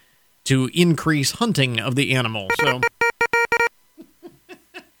meat to increase hunting of the animal. So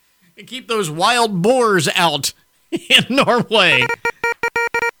keep those wild boars out in Norway.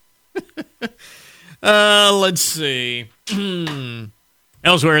 Let's see.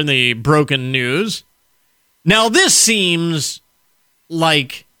 Elsewhere in the broken news. Now, this seems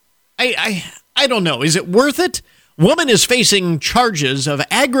like, I don't know. Is it worth it? Woman is facing charges of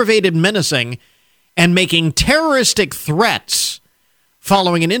aggravated menacing and making terroristic threats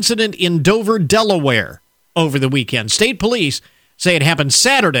following an incident in Dover, Delaware over the weekend. State police say it happened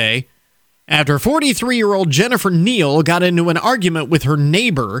Saturday after 43-year-old Jennifer Neal got into an argument with her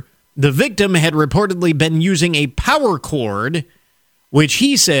neighbor. The victim had reportedly been using a power cord, which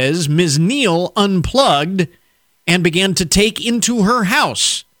he says Ms. Neal unplugged and began to take into her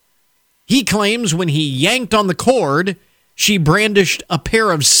house. He claims when he yanked on the cord, she brandished a pair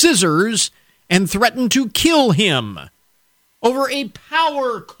of scissors and threatened to kill him over a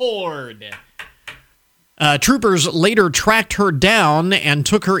power cord. Troopers later tracked her down and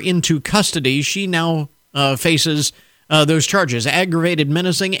took her into custody. She now faces those charges, aggravated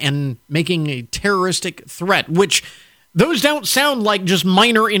menacing and making a terroristic threat, which those don't sound like just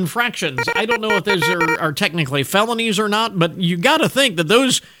minor infractions. I don't know if those are technically felonies or not, but you got to think that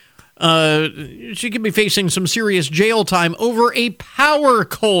those, she could be facing some serious jail time over a power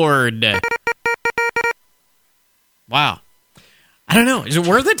cord. Wow. I don't know. Is it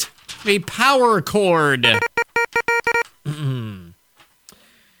worth it? A power cord.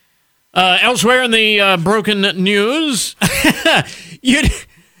 Elsewhere in the broken news,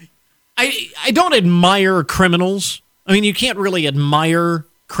 I don't admire criminals. I mean, you can't really admire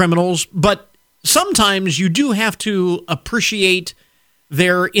criminals, but sometimes you do have to appreciate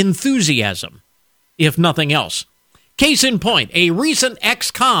their enthusiasm, if nothing else. Case in point, a recent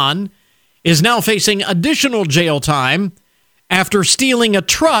ex-con is now facing additional jail time after stealing a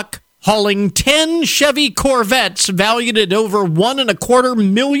truck hauling 10 Chevy Corvettes valued at over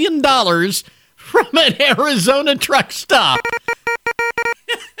 $1.25 million from an Arizona truck stop.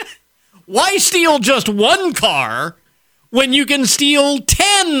 Why steal just one car when you can steal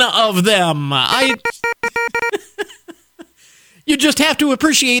 10 of them? You just have to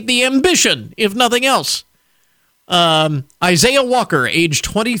appreciate the ambition, if nothing else. Isaiah Walker, age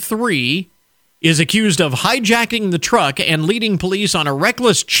 23, is accused of hijacking the truck and leading police on a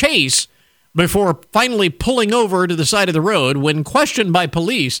reckless chase before finally pulling over to the side of the road. When questioned by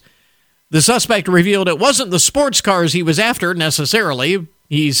police, the suspect revealed it wasn't the sports cars he was after necessarily.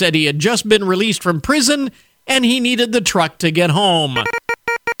 He said he had just been released from prison and he needed the truck to get home.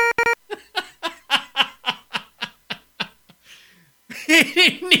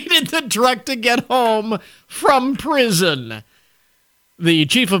 He needed the truck to get home from prison. The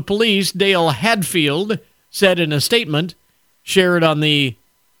chief of police, Dale Hadfield, said in a statement shared on the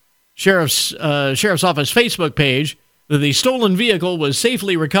sheriff's office Facebook page that the stolen vehicle was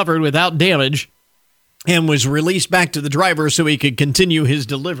safely recovered without damage and was released back to the driver so he could continue his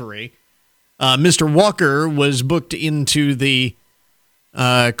delivery. Mr. Walker was booked into the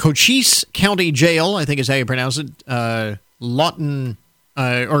Cochise County Jail, I think is how you pronounce it, Lawton,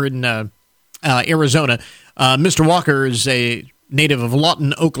 or in Arizona. Mr. Walker is a native of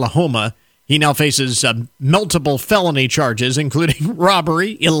Lawton, Oklahoma. He now faces multiple felony charges, including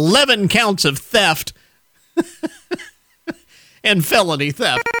robbery, 11 counts of theft, and felony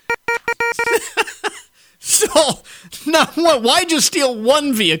theft. So, now, why just steal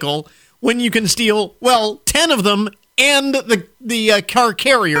one vehicle when you can steal, 10 of them and the car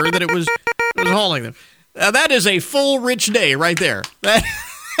carrier that it was hauling them? That is a full rich day right there. That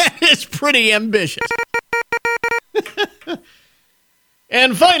is pretty ambitious.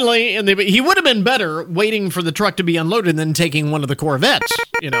 And finally, he would have been better waiting for the truck to be unloaded than taking one of the Corvettes,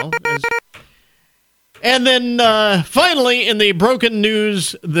 And then finally, in the broken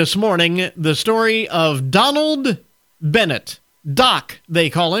news this morning, the story of Donald Bennett, Doc, they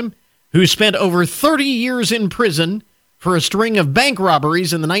call him, who spent over 30 years in prison for a string of bank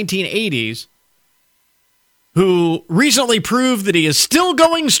robberies in the 1980s, who recently proved that he is still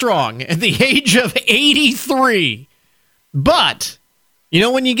going strong at the age of 83. But,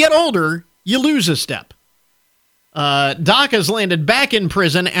 when you get older, you lose a step. Doc has landed back in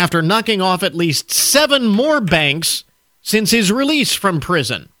prison after knocking off at least 7 more banks since his release from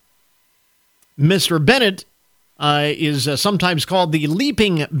prison. Mr. Bennett is sometimes called the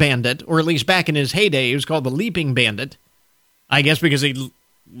Leaping Bandit, or at least back in his heyday, he was called the Leaping Bandit. I guess because he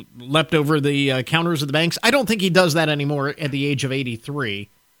leapt over the counters of the banks. I don't think he does that anymore at the age of 83.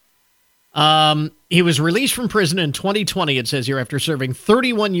 He was released from prison in 2020, it says here, after serving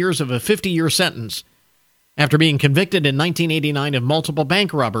 31 years of a 50-year sentence after being convicted in 1989 of multiple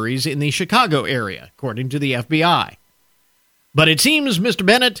bank robberies in the Chicago area, according to the FBI. But it seems Mr.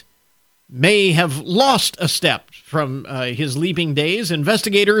 Bennett may have lost a step from his leaping days.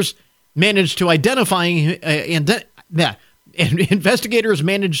 Investigators managed to identify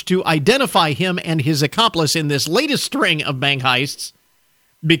him and his accomplice in this latest string of bank heists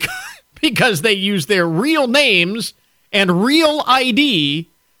because they used their real names and real ID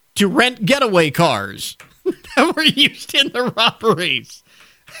to rent getaway cars that were used in the robberies.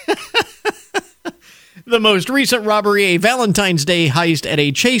 The most recent robbery, a Valentine's Day heist at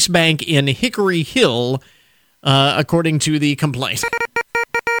a Chase Bank in Hickory Hill, according to the complaint.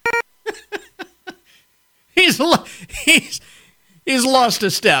 He's lost a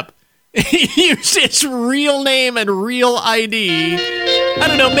step. He used his real name and real ID. I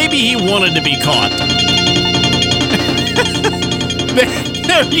don't know, maybe he wanted to be caught.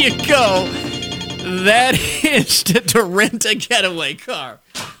 There you go. That is to rent a getaway car.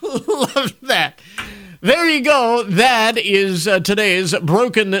 Love that. There you go. That is today's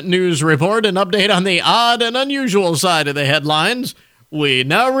Broken News Report, an update on the odd and unusual side of the headlines. We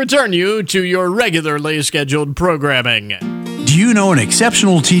now return you to your regularly scheduled programming. Do you know an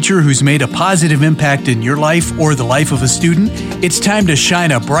exceptional teacher who's made a positive impact in your life or the life of a student? It's time to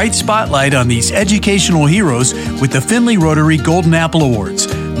shine a bright spotlight on these educational heroes with the Findlay Rotary Golden Apple Awards.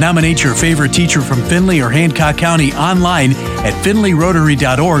 Nominate your favorite teacher from Findlay or Hancock County online at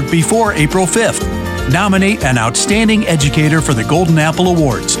findlayrotary.org before April 5th. Nominate an outstanding educator for the Golden Apple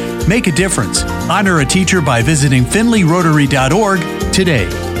Awards. Make a difference. Honor a teacher by visiting findlayrotary.org today.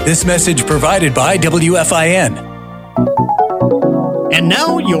 This message provided by WFIN. And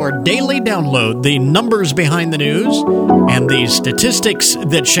now your daily download, the numbers behind the news and the statistics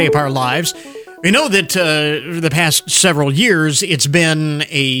that shape our lives. We know that the past several years, it's been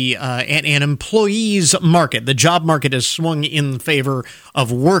an employee's market. The job market has swung in favor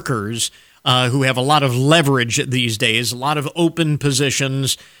of workers who have a lot of leverage these days, a lot of open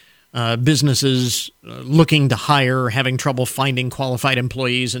positions, businesses looking to hire, having trouble finding qualified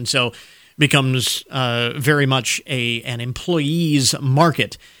employees, and so becomes very much an employee's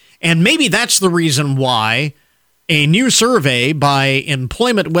market. And maybe that's the reason why a new survey by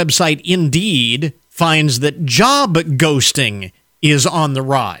employment website Indeed finds that job ghosting is on the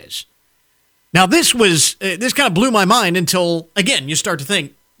rise. Now, this kind of blew my mind until, again, you start to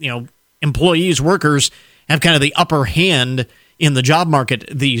think, employees, workers have kind of the upper hand in the job market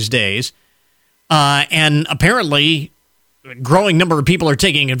these days. And apparently, a growing number of people are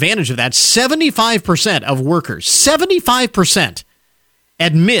taking advantage of that. 75% of workers, 75%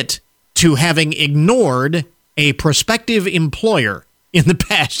 admit to having ignored a prospective employer in the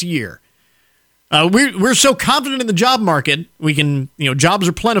past year. We're so confident in the job market, we can, jobs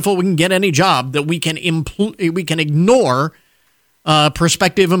are plentiful, we can get any job, that we can ignore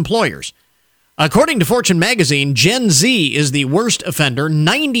prospective employers. According to Fortune magazine, Gen Z is the worst offender.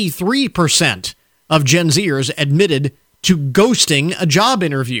 93% of Gen Zers admitted to ghosting a job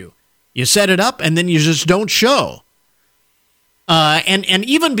interview. You set it up and then you just don't show. And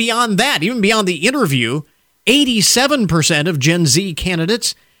even beyond that, even beyond the interview, 87% of Gen Z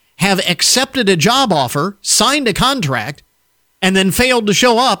candidates have accepted a job offer, signed a contract, and then failed to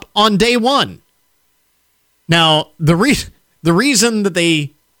show up on day one. Now, the reason that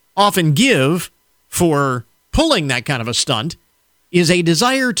they often give for pulling that kind of a stunt is a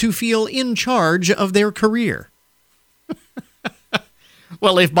desire to feel in charge of their career.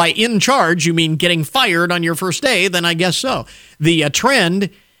 Well, if by in charge you mean getting fired on your first day, then I guess so. The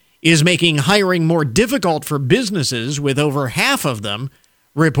trend is making hiring more difficult for businesses, with over half of them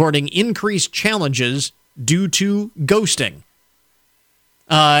reporting increased challenges due to ghosting.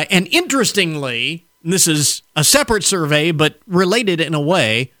 And interestingly, this is a separate survey, but related in a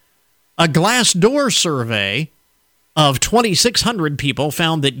way, a Glassdoor survey of 2,600 people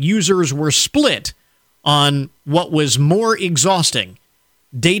found that users were split on what was more exhausting,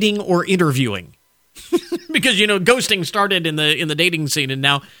 dating or interviewing. Because, ghosting started in the dating scene, and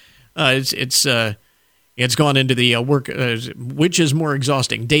now it's gone into the work. Which is more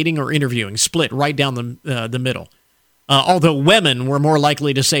exhausting, dating or interviewing? Split right down the middle. Although women were more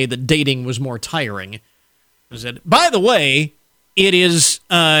likely to say that dating was more tiring. By the way, it is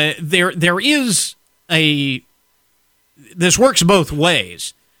there is a. This works both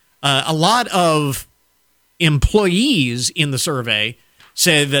ways. A lot of employees in the survey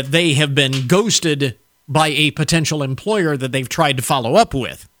say that they have been ghosted by a potential employer that they've tried to follow up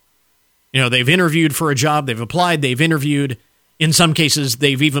with. They've interviewed for a job, they've applied, they've interviewed. In some cases,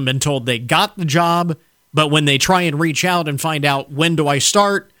 they've even been told they got the job, but when they try and reach out and find out, when do I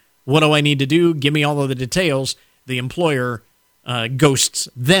start? What do I need to do? Give me all of the details. The employer ghosts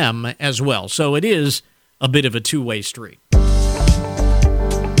them as well. So it is a bit of a two-way street.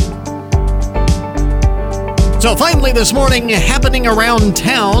 So finally this morning, happening around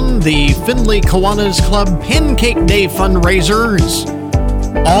town, the Findlay Kiwanis Club Pancake Day fundraiser is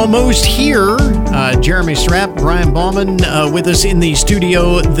almost here. Jeremy Strapp, Brian Bauman with us in the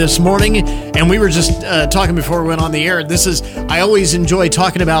studio this morning. And we were just talking before we went on the air. I always enjoy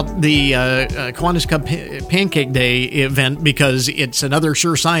talking about the Kiwanis Club Pancake Day event because it's another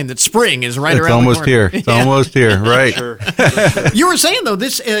sure sign that spring is right around the corner. It's almost here, right? Sure. You were saying, though,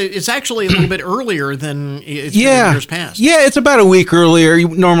 this it's actually a little bit earlier than it's been in years past. Yeah, it's about a week earlier.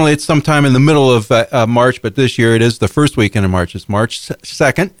 Normally it's sometime in the middle of March, but this year it is the first weekend of March. It's March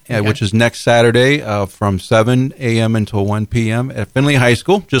 2nd, which is next Saturday from 7 a.m. until 1 p.m. at Findlay High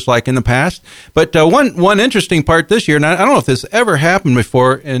School, just like in the past. But one interesting part this year, and I don't know if this ever happened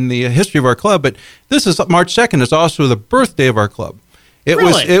before in the history of our club, but this is March 2nd. It's also the birthday of our club. It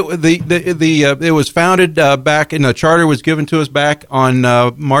was founded back, and the charter was given to us back on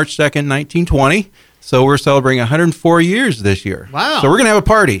March 2nd, 1920. So we're celebrating 104 years this year. Wow. So we're going to have a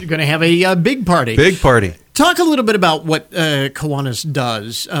party. You're going to have a big party. Big party. Talk a little bit about what Kiwanis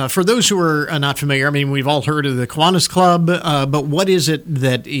does. For those who are not familiar, I mean, we've all heard of the Kiwanis Club, but what is it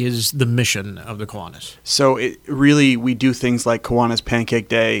that is the mission of the Kiwanis? So we do things like Kiwanis Pancake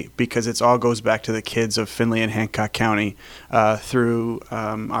Day because it all goes back to the kids of Findlay and Hancock County through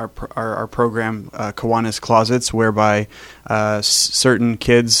our program, Kiwanis Closets, whereby certain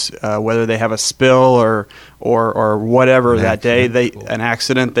kids, whether they have a spill or whatever that day, an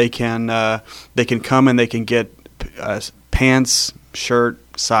accident, they can come and they can get pants, shirt,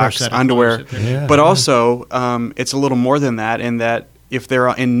 socks, underwear. But also, it's a little more than that in that if they're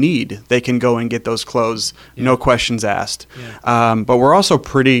in need, they can go and get those clothes, no questions asked. But we're also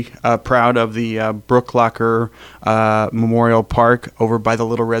pretty proud of the Brook Locker Memorial Park over by the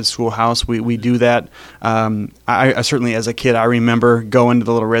Little Red Schoolhouse. We do that. I certainly, as a kid, I remember going to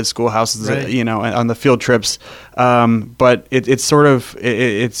the Little Red Schoolhouses, on the field trips. But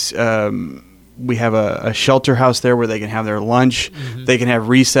we have a shelter house there where they can have their lunch. Mm-hmm. They can have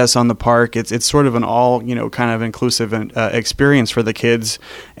recess on the park. It's sort of an all, kind of inclusive experience for the kids,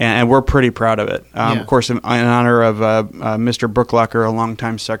 and we're pretty proud of it. Of course, in honor of Mr. Brooklocker, a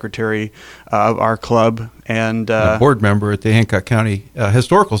longtime secretary of our club and a board member at the Hancock County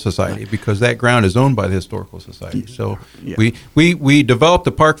Historical Society, because that ground is owned by the Historical Society. So we developed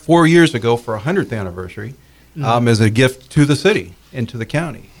the park 4 years ago for 100th anniversary as a gift to the city and to the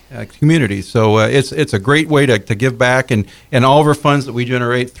county. Community. So it's a great way to give back, and all of our funds that we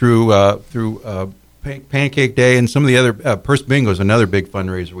generate through Pancake Day and some of the other Purse Bingo is another big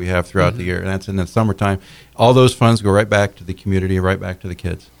fundraiser we have throughout the year, and that's in the summertime. All those funds go right back to the community, right back to the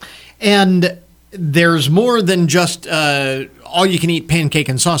kids. And there's more than just all-you-can-eat pancake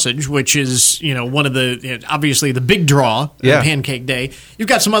and sausage, which is one of the obviously the big draw of Pancake Day. You've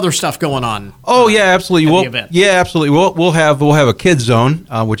got some other stuff going on. Oh yeah, absolutely. The event. Yeah, absolutely. We'll have a kids zone,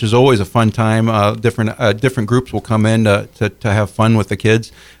 which is always a fun time. Different groups will come in to have fun with the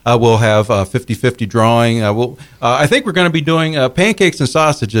kids. We'll have 50-50 drawing. I think we're going to be doing pancakes and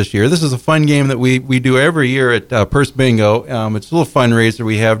sausage this year. This is a fun game that we do every year at Purse Bingo. It's a little fundraiser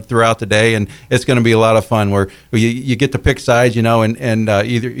we have throughout the day, and it's going to be a lot of fun where you get to pick sides, and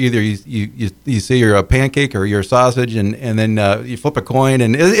either you see your pancake or your sausage, and then you flip a coin,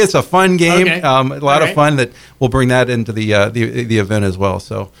 and it's a fun game. Okay. A lot of fun that we'll bring that into the event as well.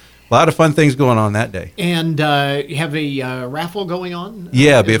 So. A lot of fun things going on that day. And you have a raffle going on be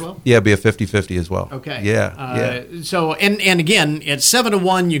a 50-50 as well. Okay. Yeah. So, and again, it's 7 to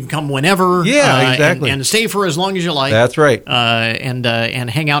 1. You can come whenever. Yeah, exactly. And stay for as long as you like. That's right. And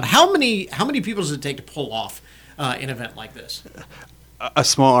hang out. How many people does it take to pull off an event like this? A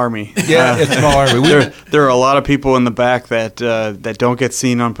small army. Yeah, it's a small army. There are a lot of people in the back that don't get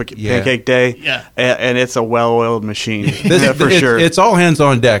seen on Pancake Day. Yeah. And it's a well-oiled machine. Sure. It's all hands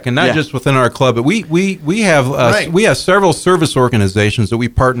on deck, and not just within our club, but we have several service organizations that we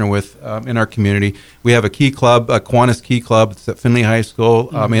partner with in our community. We have a Key Club, a Kiwanis Key Club. It's at Findlay High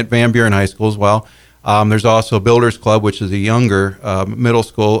School, at Van Buren High School as well. There's also Builders Club, which is a younger middle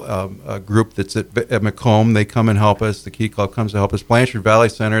school group that's at Macomb. They come and help us. The Key Club comes to help us. Blanchard Valley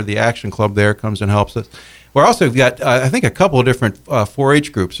Center, the Action Club there, comes and helps us. We're also got, I think, a couple of different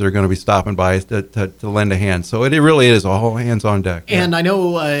 4-H groups that are going to be stopping by to lend a hand. So it really is a whole hands-on deck. And I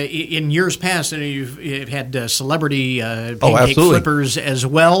know in years past, you've had celebrity pancake flippers as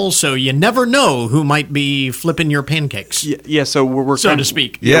well. So you never know who might be flipping your pancakes. Yeah. So we're so to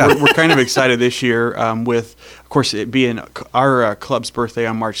speak. Yeah, we're kind of excited this year with. Of course, it being our club's birthday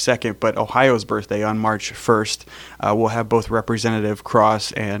on March 2nd, but Ohio's birthday on March 1st. We'll have both Representative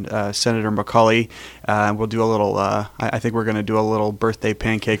Cross and Senator McCauley. We'll do a little, I think we're going to do a little birthday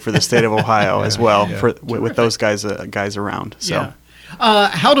pancake for the state of Ohio as well with those guys around. So. Yeah.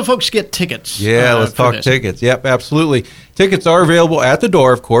 How do folks get tickets? Yeah, let's talk tickets. Yep, absolutely. Tickets are available at the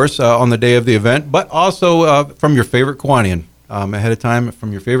door, of course, on the day of the event, but also from your favorite Kiwanian. Ahead of time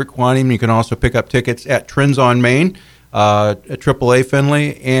from your favorite Kiwanian. You can also pick up tickets at Trends on Main, at AAA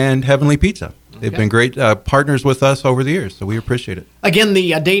Findlay, and Heavenly Pizza. They've been great partners with us over the years, so we appreciate it. Again,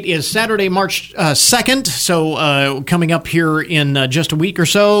 the date is Saturday, March 2nd, so coming up here in just a week or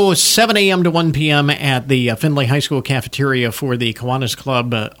so, 7 a.m. to 1 p.m. at the Findlay High School cafeteria for the Kiwanis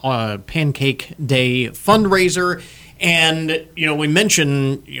Club Pancake Day fundraiser. And, we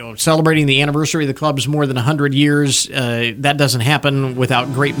mentioned, celebrating the anniversary of the club's more than 100 years. That doesn't happen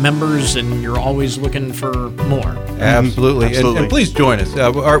without great members, and you're always looking for more. Absolutely. And please join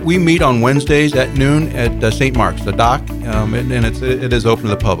us. We meet on Wednesdays at noon at St. Mark's, the dock, and it is open to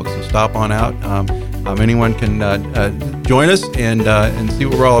the public, so stop on out. Anyone can join us and see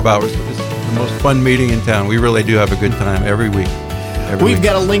what we're all about. It's the most fun meeting in town. We really do have a good time every week. We've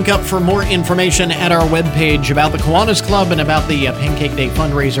got a link up for more information at our webpage about the Kiwanis Club and about the Pancake Day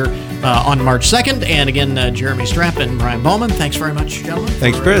fundraiser on March 2nd. And again, Jeremy Strapp and Brian Bowman, thanks very much, gentlemen.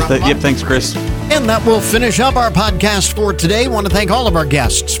 Thanks, Chris. Thanks, Chris. And that will finish up our podcast for today. I want to thank all of our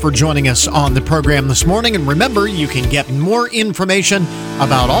guests for joining us on the program this morning. And remember, you can get more information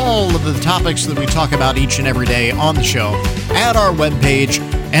about all of the topics that we talk about each and every day on the show at our webpage.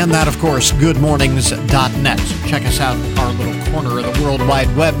 And that, of course, goodmornings.net. Check us out, our little corner of the World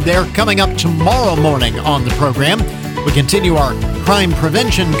Wide Web there. Coming up tomorrow morning on the program, we continue our crime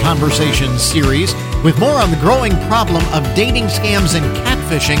prevention conversation series with more on the growing problem of dating scams and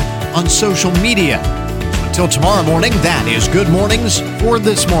catfishing on social media. So until tomorrow morning, that is Good Mornings for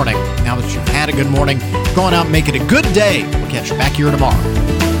this morning. Now that you've had a good morning, go on out and make it a good day. We'll catch you back here tomorrow.